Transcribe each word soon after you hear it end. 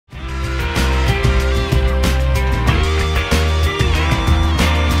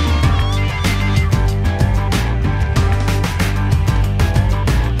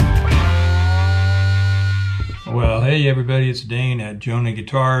everybody, it's Dane at JONAH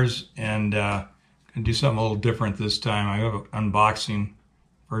Guitars, and gonna do something a little different this time. I have an unboxing,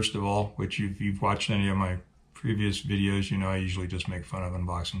 first of all, which if you've watched any of my previous videos, you know I usually just make fun of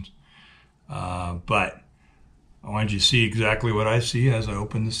unboxings. But I wanted you to see exactly what I see as I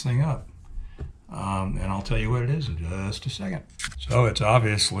open this thing up. And I'll tell you what it is in just a second. So it's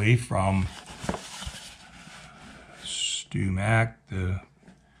obviously from Stu Mac,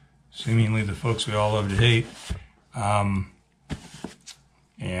 seemingly the folks we all love to hate.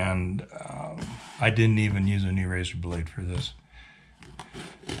 I didn't even use a new razor blade for this.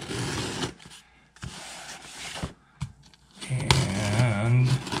 And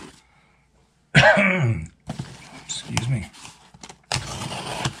excuse me.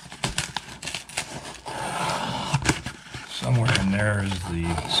 Somewhere in there is the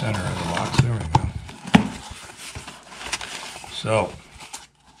center of the box. There we go. So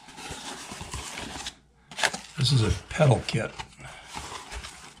this is a pedal kit.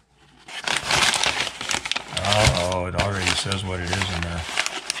 Oh, it already says what it is in there.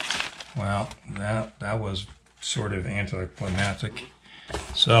 Well, that was sort of anticlimactic.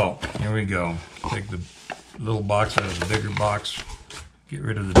 So here we go. Take the little box out of the bigger box. Get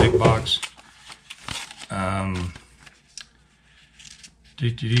rid of the big box.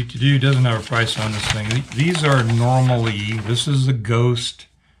 Doesn't have a price on this thing. These are normally, this is the Ghost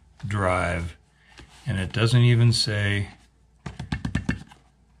drive, and it doesn't even say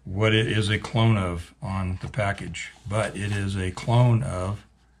what it is a clone of on the package, but it is a clone of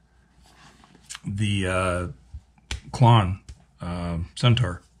the Klon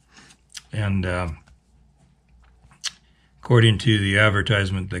Centaur. And according to the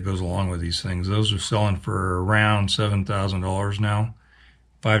advertisement that goes along with these things, those are selling for around $7,000 now.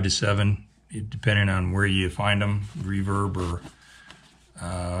 5 to 7, depending on where you find them, Reverb or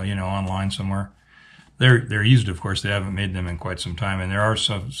you know, online somewhere. They're used, of course. They haven't made them in quite some time, and there are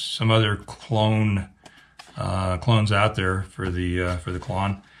some other clones out there for the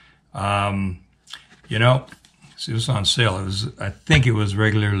Klon. You know, see, it was on sale. It was, I think it was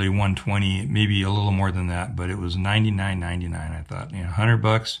regularly $120, maybe a little more than that, but it was $99.99. I thought, you know,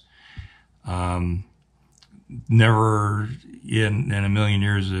 $100. Never in a million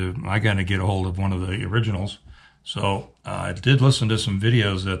years I got to get a hold of one of the originals. So I did listen to some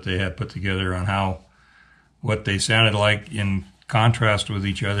videos that they had put together on what they sounded like in contrast with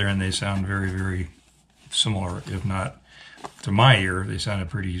each other, and they sound very, very similar, if not, to my ear, they sounded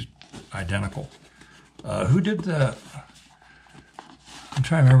pretty identical. Who did that? I'm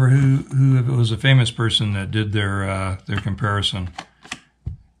trying to remember who if it was a famous person that did their comparison.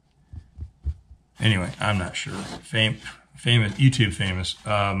 Anyway, I'm not sure. Famous, YouTube famous,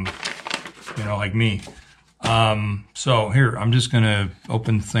 you know, like me. So here, I'm just going to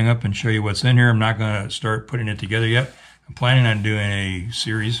open the thing up and show you what's in here. I'm not going to start putting it together yet. I'm planning on doing a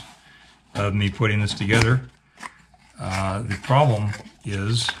series of me putting this together. The problem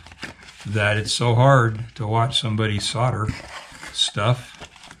is that it's so hard to watch somebody solder stuff.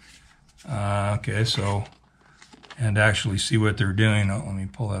 Okay, so, and actually see what they're doing. Oh, let me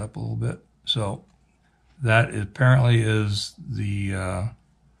pull that up a little bit. So that apparently is the,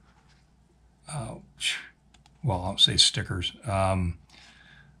 well, I'll say stickers, the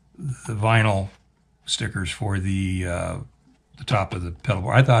vinyl stickers for the top of the pedal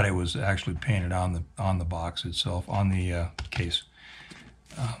board. I thought it was actually painted on the box itself, on the case.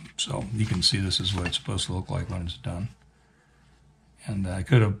 So you can see this is what it's supposed to look like when it's done. And I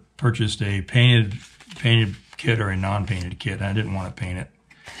could have purchased a painted kit or a non-painted kit, and I didn't want to paint it.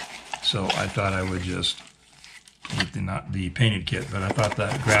 So I thought I would just get the painted kit, but I thought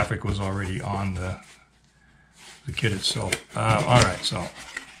that graphic was already on the kit itself. All right, so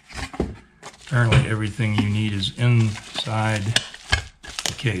apparently everything you need is inside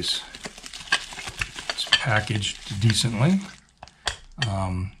the case. It's packaged decently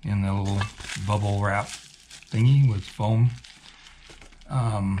in the little bubble wrap thingy with foam.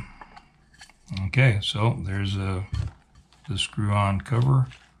 Okay, so there's the screw-on cover.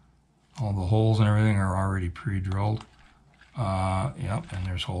 All the holes and everything are already pre-drilled. Yep, and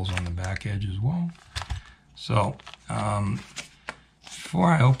there's holes on the back edge as well. So,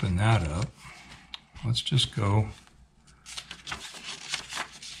 before I open that up, let's just go.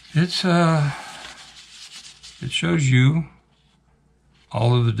 It shows you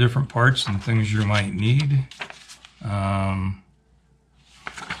all of the different parts and things you might need. I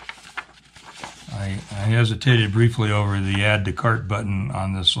hesitated briefly over the add to cart button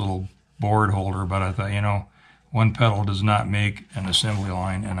on this little board holder, but I thought, you know, one pedal does not make an assembly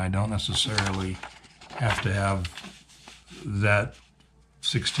line, and I don't necessarily have to have that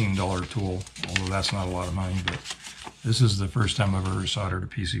 $16 tool, although that's not a lot of money, but This is the first time I've ever soldered a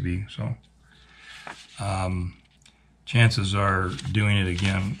PCB, so chances are doing it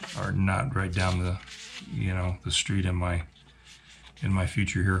again are not right down the, the street in my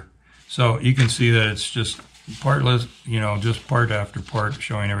future here. So you can see that it's just partless, just part after part,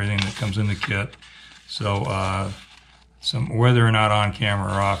 showing everything that comes in the kit. So whether or not on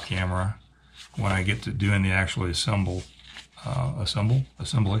camera or off camera, when I get to doing the actually assembly,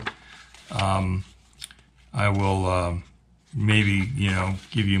 I will maybe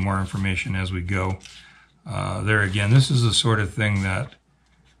give you more information as we go. There again, this is the sort of thing that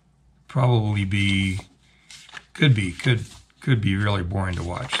probably could be really boring to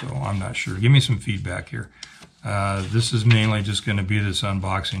watch, so I'm not sure. Give me some feedback here. This is mainly just going to be this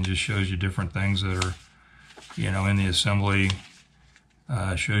unboxing, just shows you different things that are, in the assembly,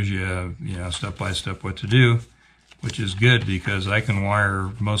 shows you, step by step what to do, which is good because I can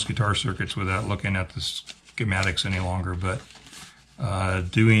wire most guitar circuits without looking at the schematics any longer, but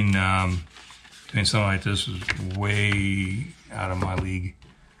doing something like this is way out of my league.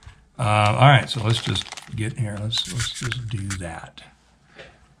 All right, so let's just get here. Let's just do that.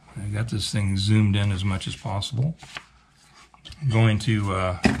 I got this thing zoomed in as much as possible. I'm going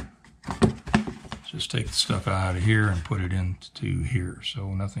to just take the stuff out of here and put it into here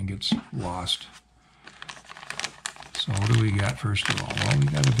so nothing gets lost. So what do we got first of all? Well, we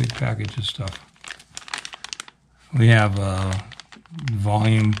got a big package of stuff. We have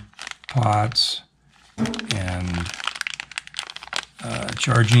volume pots and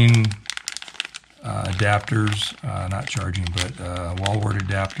charging adapters, not charging, but wall wart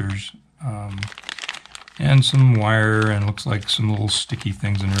adapters, and some wire, and looks like some little sticky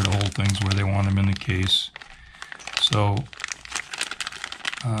things in here to hold things where they want them in the case. So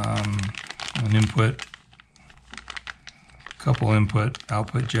an input, couple input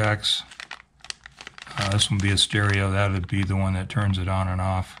output jacks. This one would be a stereo. That would be the one that turns it on and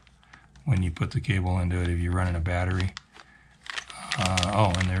off when you put the cable into it if you're running a battery.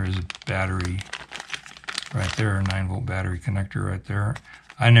 Oh, and there is a battery right there, a 9-volt battery connector right there.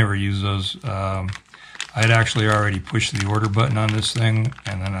 I never use those. I'd actually already pushed the order button on this thing,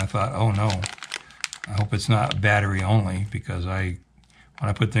 and then I thought, oh no, I hope it's not battery only, because when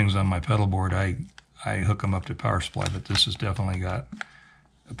I put things on my pedal board, I hook them up to power supply, but this has definitely got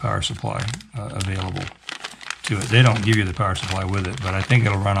a power supply available to it. They don't give you the power supply with it, but I think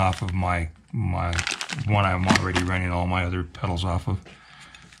it'll run off of my one I'm already running all my other pedals off of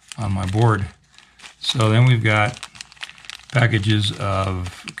on my board. So then we've got packages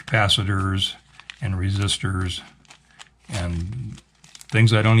of capacitors and resistors and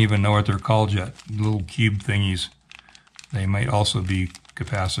things I don't even know what they're called yet. Little cube thingies. They might also be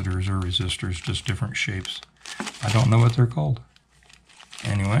capacitors or resistors, just different shapes. I don't know what they're called.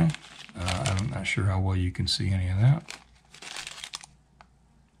 Anyway, I'm not sure how well you can see any of that.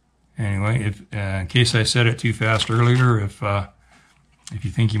 Anyway, in case I said it too fast earlier, if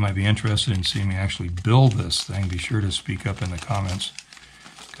you think you might be interested in seeing me actually build this thing, be sure to speak up in the comments,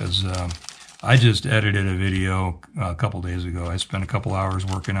 because I just edited a video a couple days ago. I spent a couple hours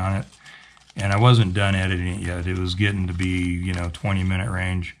working on it, and I wasn't done editing it yet. It was getting to be, 20-minute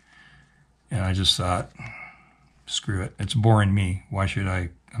range, and I just thought, screw it. It's boring me. Why should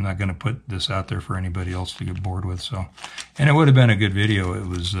I'm not going to put this out there for anybody else to get bored with. So, and it would have been a good video. It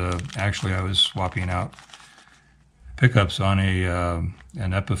was actually, I was swapping out pickups on an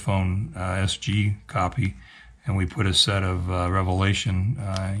Epiphone SG copy, and we put a set of Revelation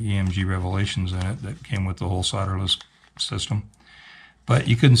EMG Revelations in it that came with the whole solderless system. But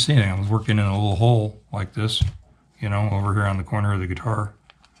you couldn't see anything. I was working in a little hole like this, over here on the corner of the guitar.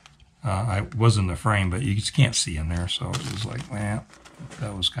 I was in the frame, but you just can't see in there, so it was like, well,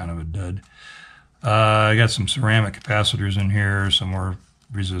 that was kind of a dud. I got some ceramic capacitors in here, some more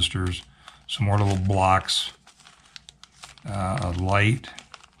resistors, some more little blocks, a light,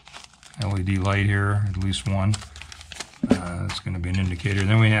 LED light here, at least one. It's going to be an indicator.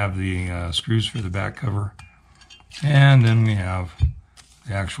 Then we have the screws for the back cover, and then we have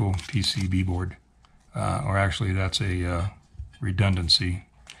the actual PCB board, or actually that's a redundancy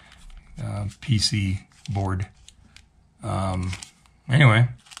PC board. Anyway,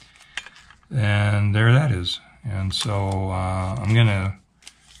 and there that is. And so I'm gonna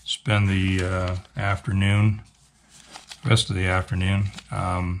spend the rest of the afternoon,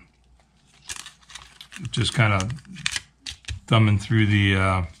 just kind of thumbing through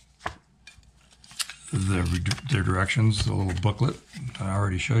the directions, the little booklet that I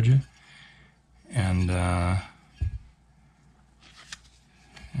already showed you, and I'm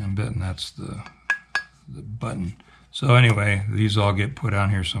betting that's the button. So anyway, these all get put on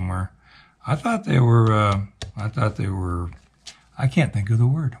here somewhere. I thought they were. I can't think of the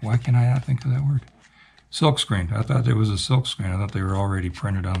word. Why can I not think of that word? Silk screen. I thought there was a silk screen. I thought they were already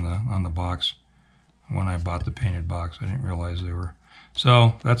printed on the box when I bought the painted box. I didn't realize they were.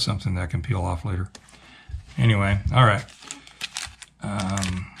 So that's something that can peel off later. Anyway, all right.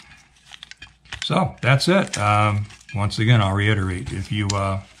 So that's it. Once again, I'll reiterate: if you'd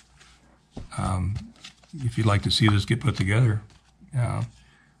like to see this get put together,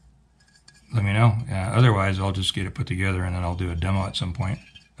 let me know. Otherwise, I'll just get it put together and then I'll do a demo at some point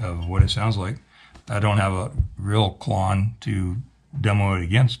of what it sounds like. I don't have a real Klon to demo it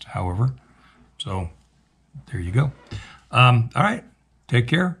against, however. So there you go. All right. Take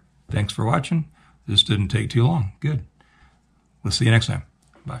care. Thanks for watching. This didn't take too long. Good. We'll see you next time.